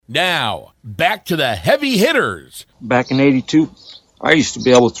Now, back to the heavy hitters. Back in 82, I used to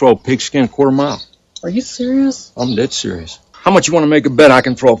be able to throw a pigskin a quarter mile. Are you serious? I'm dead serious. How much you want to make a bet I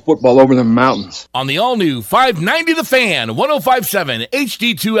can throw a football over the mountains? On the all-new 590 The Fan, 105.7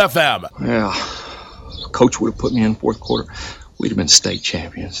 HD2 FM. Yeah, if Coach would have put me in fourth quarter, we'd have been state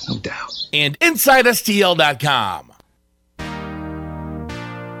champions, no doubt. And InsideSTL.com.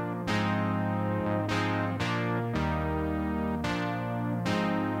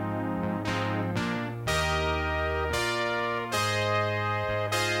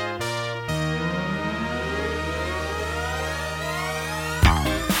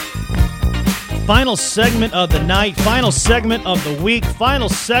 Final segment of the night, final segment of the week, final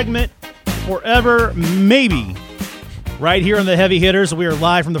segment forever, maybe. Right here on the Heavy Hitters, we are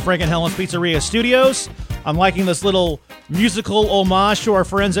live from the Frank and Helen's Pizzeria Studios. I'm liking this little musical homage to our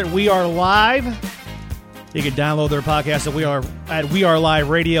friends at We Are Live. You can download their podcast at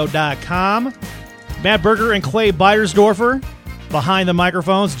weareliveradio.com. Matt Berger and Clay Beiersdorfer behind the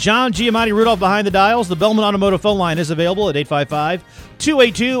microphones. John Giamatti Rudolph behind the dials. The Bellman Automotive phone line is available at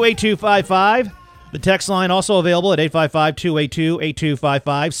 855-282-8255. The text line also available at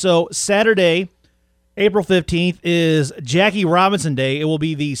 855-282-8255. So Saturday, April 15th is Jackie Robinson Day. It will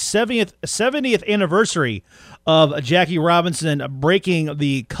be the 70th anniversary of Jackie Robinson breaking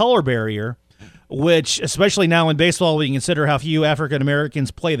the color barrier, which, especially now in baseball, when you consider how few African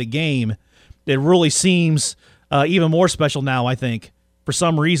Americans play the game, it really seems even more special now, I think, for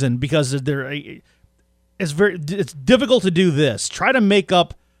some reason, because it's difficult to do this. Try to make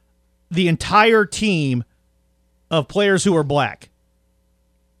up the entire team of players who are black.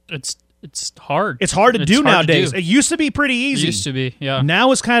 It's hard. It's hard to do nowadays. It used to be pretty easy. It used to be, yeah.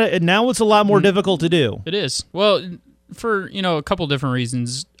 Now it's a lot more difficult to do. It is. Well, for a couple different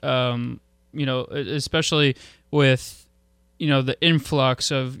reasons. Especially with the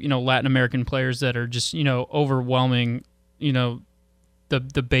influx of Latin American players that are just overwhelming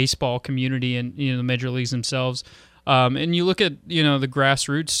the baseball community and the major leagues themselves. And you look at the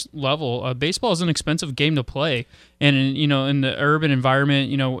grassroots level. Baseball is an expensive game to play, and in the urban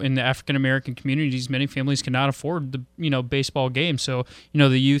environment, in the African American communities, many families cannot afford the baseball game. So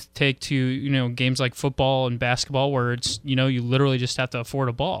the youth take to games like football and basketball, where it's you literally just have to afford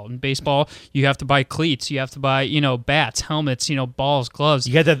a ball. In baseball, you have to buy cleats, you have to buy bats, helmets, balls, gloves.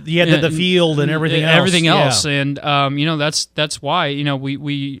 You had the field and everything else. Yeah. And that's why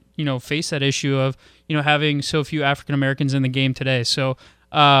we face that issue of having so few African Americans in the game today. So,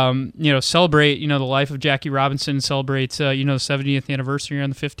 celebrate, the life of Jackie Robinson, celebrate, the 70th anniversary on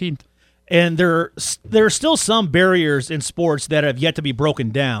the 15th. And there are still some barriers in sports that have yet to be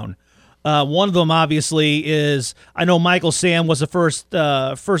broken down. One of them, obviously, is I know Michael Sam was the first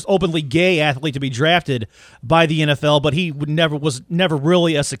openly gay athlete to be drafted by the NFL, but he was never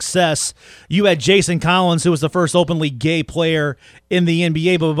really a success. You had Jason Collins, who was the first openly gay player in the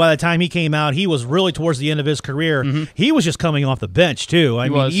NBA, but by the time he came out, he was really towards the end of his career. Mm-hmm. He was just coming off the bench too. I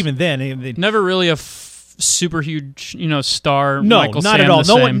mean, even then, never really a super huge, star. No, Michael not Sam at all.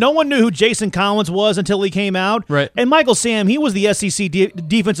 The no one knew who Jason Collins was until he came out. Right. And Michael Sam, he was the SEC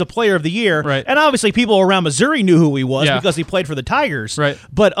Defensive Player of the Year. Right. And obviously people around Missouri knew who he was because he played for the Tigers. Right.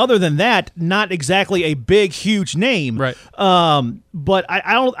 But other than that, not exactly a big, huge name. Right. But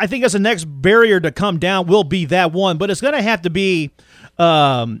I think as the next barrier to come down will be that one. But it's going to have to be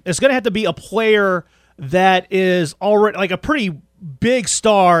a player that is already like a pretty big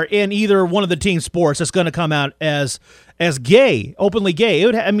star in either one of the team sports that's going to come out as gay, openly gay.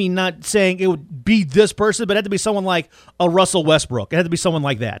 Not saying it would be this person, but it had to be someone like a Russell Westbrook. It had to be someone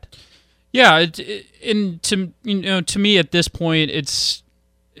like that. Yeah, to me at this point, it's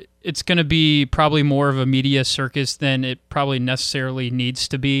going to be probably more of a media circus than it probably necessarily needs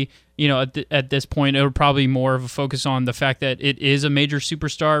to be. At this point, it would probably more of a focus on the fact that it is a major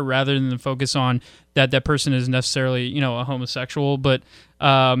superstar rather than the focus on that person is necessarily, a homosexual. But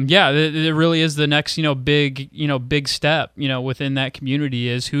it really is the next, big step, within that community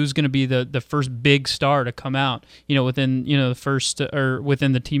is who's going to be the first big star to come out, within, the first or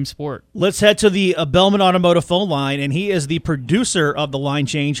within the team sport. Let's head to the Bellman Automotive phone line, and he is the producer of the Line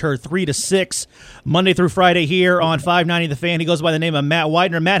Change, her 3 to 6 Monday through Friday here on 590 The Fan. He goes by the name of Matt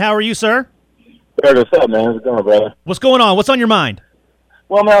Widener. Matt, how are you, sir? Hey, what's up, man? How's it going, brother? What's going on? What's on your mind?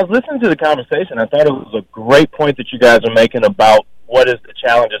 Well, man, I was listening to the conversation. I thought it was a great point that you guys are making about what is the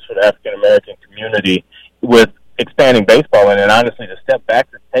challenges for the African-American community with expanding baseball, and honestly, the step back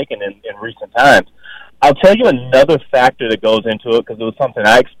that's taken in recent times. I'll tell you another factor that goes into it, because it was something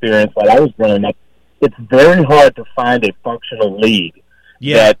I experienced while I was growing up. It's very hard to find a functional league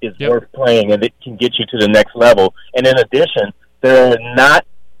that is worth playing and it can get you to the next level. And in addition, there are not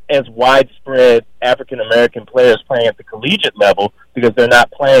as widespread African-American players playing at the collegiate level because they're not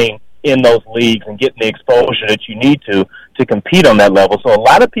playing in those leagues and getting the exposure that you need to compete on that level. So a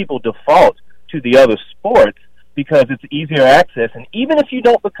lot of people default to the other sports because it's easier access. And even if you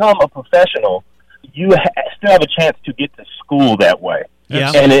don't become a professional, you still have a chance to get to school that way.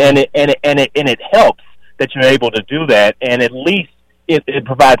 Yeah. And it helps that you're able to do that, and at least it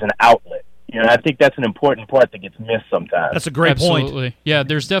provides an outlet. You know, I think that's an important part that gets missed sometimes. That's a great point. Absolutely. Yeah,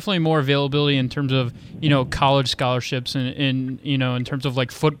 there's definitely more availability in terms of, you know, college scholarships and you know, in terms of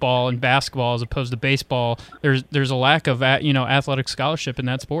like football and basketball as opposed to baseball. There's a lack of, you know, athletic scholarship in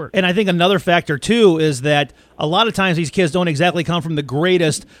that sport. And I think another factor, too, is that a lot of times these kids don't exactly come from the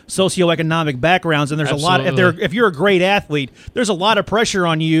greatest socioeconomic backgrounds, and there's Absolutely. a lot, if you're a great athlete, there's a lot of pressure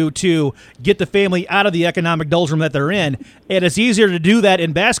on you to get the family out of the economic doldrum that they're in, and it's easier to do that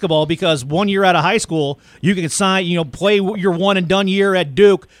in basketball because 1 year out of high school, you can sign, you know, play your one-and-done year at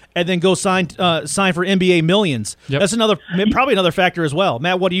Duke, and then go sign for NBA millions. Yep. That's probably another factor as well.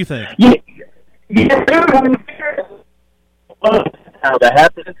 Matt, what do you think? Yeah, the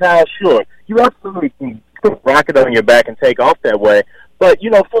half percentile, sure. You absolutely can put a rocket on your back and take off that way. But,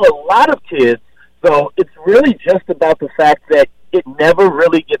 you know, for a lot of kids, though, it's really just about the fact that it never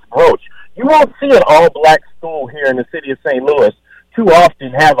really gets broached. You won't see an all-black school here in the city of St. Louis too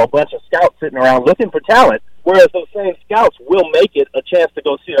often have a bunch of scouts sitting around looking for talent, whereas those same scouts will make it a chance to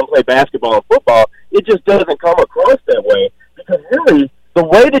go see them play basketball and football. It just doesn't come across that way because really the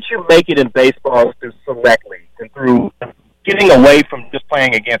way that you make it in baseball is through select leagues and through getting away from just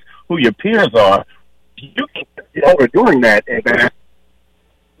playing against who your peers are. You can get over doing that in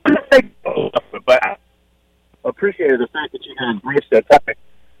basketball. But I appreciated the fact that you guys reached that topic.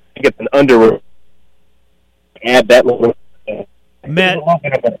 I think it's an under add that little. Matt,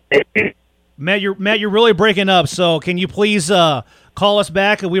 you're really breaking up. So can you please call us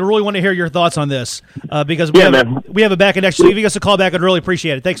back? We really want to hear your thoughts on this because we have a back connection. So if you give us a call back, I'd really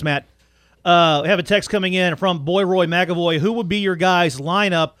appreciate it. Thanks, Matt. We have a text coming in from Boy Roy McAvoy. Who would be your guys'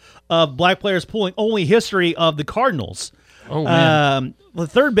 lineup of black players pulling only history of the Cardinals? Oh, man. The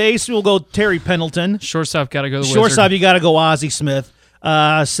third base, we'll go Terry Pendleton. Shortstop, got to go the Shortstop, Wizard. you got to go Ozzie Smith.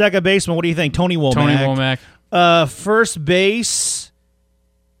 Second baseman, what do you think? Tony Womack. Tony Womack. First base.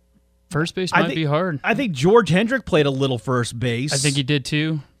 First base might be hard. I think George Hendrick played a little first base. I think he did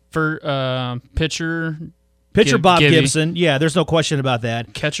too. For pitcher. Bob Gibby. Gibson. Yeah, there's no question about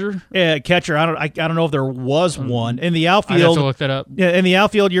that. Catcher. Yeah, catcher. I don't know if there was one in the outfield. I'd have to look that up. Yeah, in the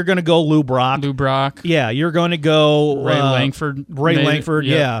outfield, you're going to go Lou Brock. Lou Brock. Yeah, you're going to go Ray Langford. Langford.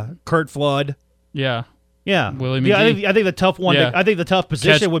 Yep. Yeah, Kurt Flood. Yeah. Yeah, Willie yeah. McGee. I think the tough one. Yeah. I think the tough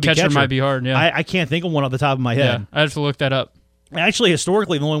position would be catcher. might be hard. Yeah. I can't think of one off the top of my yeah. head. I'd have to look that up. Actually,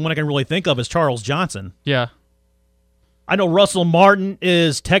 historically, the only one I can really think of is Charles Johnson. Yeah. I know Russell Martin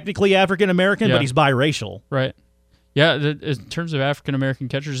is technically African American, Yeah. but he's biracial. Right. Yeah. In terms of African American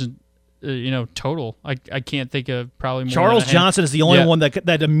catchers, total, I can't think of probably more. Charles than a hand- Johnson is the only Yeah. one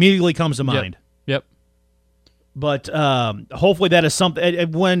that immediately comes to mind. Yep. But hopefully that is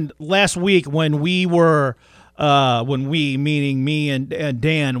something. When last week when we were, meaning me and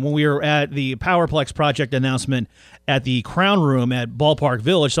Dan, when we were at the Powerplex project announcement at the Crown Room at Ballpark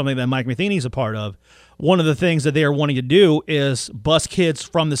Village, something that Mike Matheny's a part of, one of the things that they are wanting to do is bus kids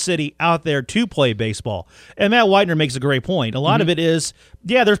from the city out there to play baseball. And Matt Whitener makes a great point. A lot of it is,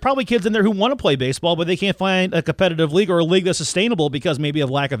 there's probably kids in there who want to play baseball, but they can't find a competitive league or a league that's sustainable because maybe of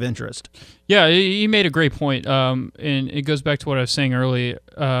lack of interest. Yeah, he made a great point. And it goes back to what I was saying earlier.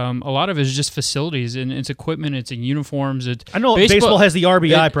 A lot of it is just facilities, and it's equipment, it's in uniforms. I know baseball has the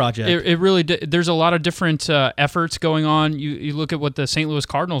RBI project. It really there's a lot of different efforts going on. You look at what the St. Louis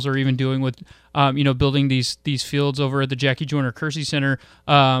Cardinals are even doing with building these fields over at the Jackie Joyner Kersey Center.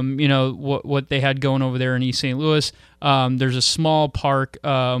 What they had going over there in East St. Louis. There's a small park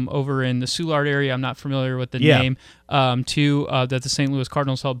over in the Soulard area. I'm not familiar with the name. That the St. Louis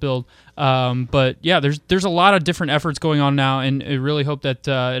Cardinals helped build. But yeah, there's a lot of different efforts going on now, and I really hope that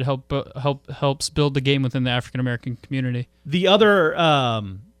it helps build the game within the African American community. The other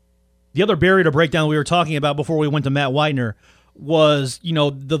barrier to break down we were talking about before we went to Matt Whitener was,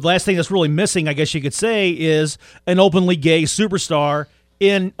 the last thing that's really missing, I guess you could say, is an openly gay superstar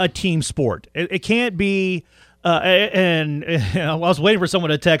in a team sport. It can't be. I was waiting for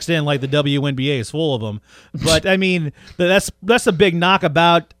someone to text in like the WNBA is full of them, but I mean that's a big knock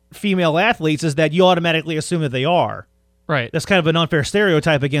about female athletes is that you automatically assume that they are. Right. That's kind of an unfair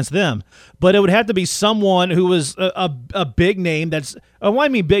stereotype against them. But it would have to be someone who was a big name. That's when I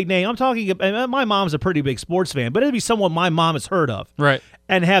mean big name, I'm talking. My mom's a pretty big sports fan, but it'd be someone my mom has heard of, right?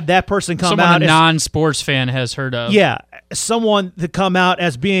 And have that person come someone out. A non-sports fan has heard of. Yeah, someone to come out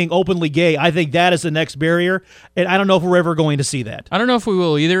as being openly gay. I think that is the next barrier, and I don't know if we're ever going to see that. I don't know if we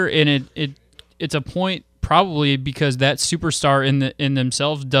will either, and it's a point probably because that superstar in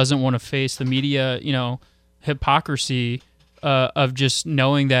themselves doesn't want to face the media, hypocrisy of just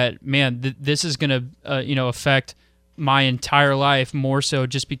knowing that, man, this is going to affect my entire life more so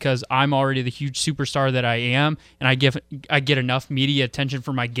just because I'm already the huge superstar that I am, and I get enough media attention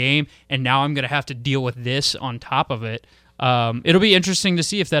for my game, and now I'm going to have to deal with this on top of it. It'll be interesting to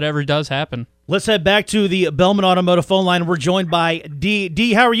see if that ever does happen. Let's head back to the Bellman Automotive phone line. We're joined by D.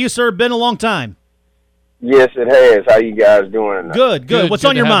 D, how are you, sir? Been a long time. Yes, it has. How you guys doing tonight? Good. What's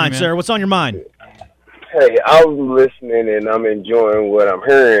on your mind, sir? What's on your mind? Hey, I was listening and I'm enjoying what I'm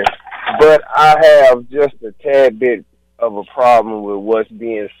hearing, but I have just a tad bit of a problem with what's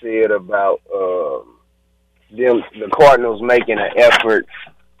being said about the Cardinals making an effort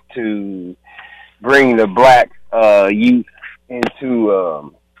to bring the black youth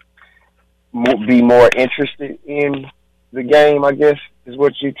into be more interested in the game, I guess, is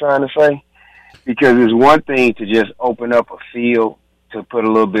what you're trying to say. Because it's one thing to just open up a field, to put a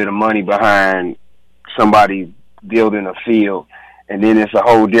little bit of money behind somebody building a field, and then it's a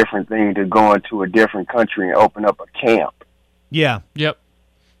whole different thing to go into a different country and open up a camp. Yeah. Yep.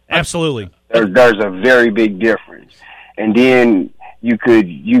 Absolutely. There's a very big difference. And then you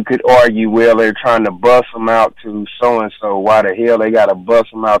could argue, well, they're trying to bus them out to so-and-so. Why the hell they got to bus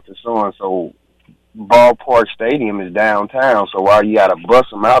them out to so-and-so? Ballpark Stadium is downtown, so why you got to bus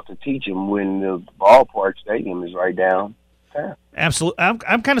them out to teach them when the Ballpark Stadium is right downtown? Absolutely.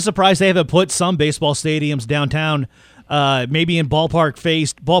 I'm kind of surprised they haven't put some baseball stadiums downtown, maybe in Ballpark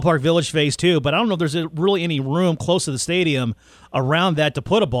Village Phase 2, but I don't know if there's really any room close to the stadium around that to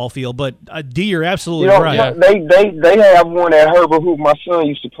put a ball field. But, D, you're absolutely right. They have one at Herbert Hoover. My son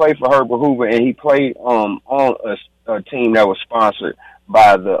used to play for Herbert Hoover, and he played on a team that was sponsored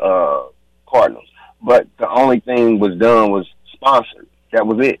by the Cardinals. But the only thing was done was sponsored. That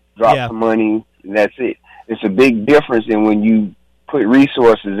was it. Drop some money, and that's it. It's a big difference in when you put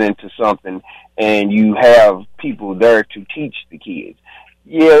resources into something and you have people there to teach the kids.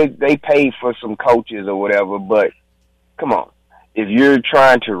 Yeah, they pay for some coaches or whatever, but come on. If you're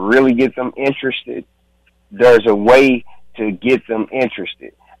trying to really get them interested, there's a way to get them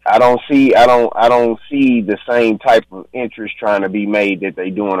interested. I don't see the same type of interest trying to be made that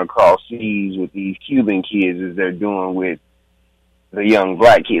they're doing across seas with these Cuban kids as they're doing with the young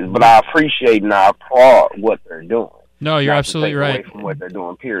black kids. But I appreciate and I applaud what they're doing. No, you're absolutely right. Away from what they're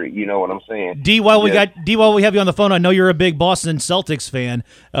doing, period. You know what I'm saying? D, while we have you on the phone, I know you're a big Boston Celtics fan.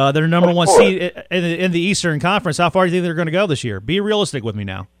 They're number one seed in the Eastern Conference. How far do you think they're going to go this year? Be realistic with me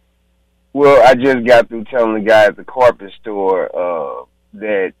now. Well, I just got through telling the guy at the carpet store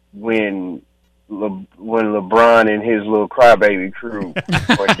that when LeBron and his little crybaby crew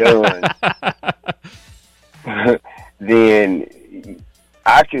are done, then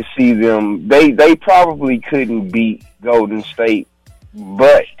I could see them. They probably couldn't beat Golden State,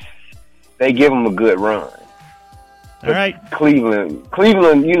 but they give them a good run. All right, Cleveland.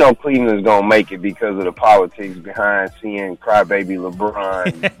 You know, Cleveland's gonna make it because of the politics behind seeing crybaby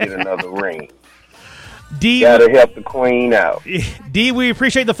LeBron get another ring. D, gotta help the queen out. D, we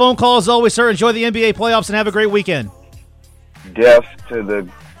appreciate the phone call as always, sir. Enjoy the NBA playoffs and have a great weekend. Death to the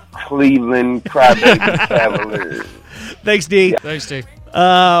Cleveland Crybaby Cavaliers. Thanks, D. Thanks, D.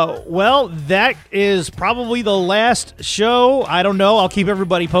 Well, that is probably the last show. I don't know. I'll keep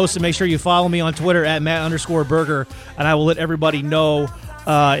everybody posted. Make sure you follow me on Twitter at Matt_Berger, and I will let everybody know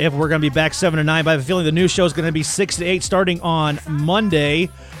if we're going to be back 7 to 9. But I have a feeling the new show is going to be 6 to 8 starting on Monday.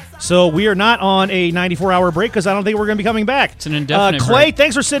 So we are not on a 94-hour break because I don't think we're going to be coming back. It's an indefinite Clay, break.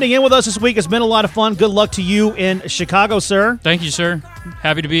 Thanks for sitting in with us this week. It's been a lot of fun. Good luck to you in Chicago, sir. Thank you, sir.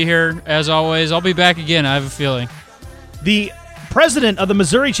 Happy to be here, as always. I'll be back again, I have a feeling. The president of the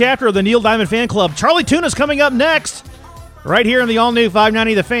Missouri chapter of the Neil Diamond Fan Club, Charlie Tuna, is coming up next, right here in the all-new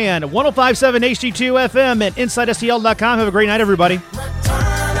 590 The Fan, 105.7 HD2 FM, and InsideSTL.com. Have a great night, everybody.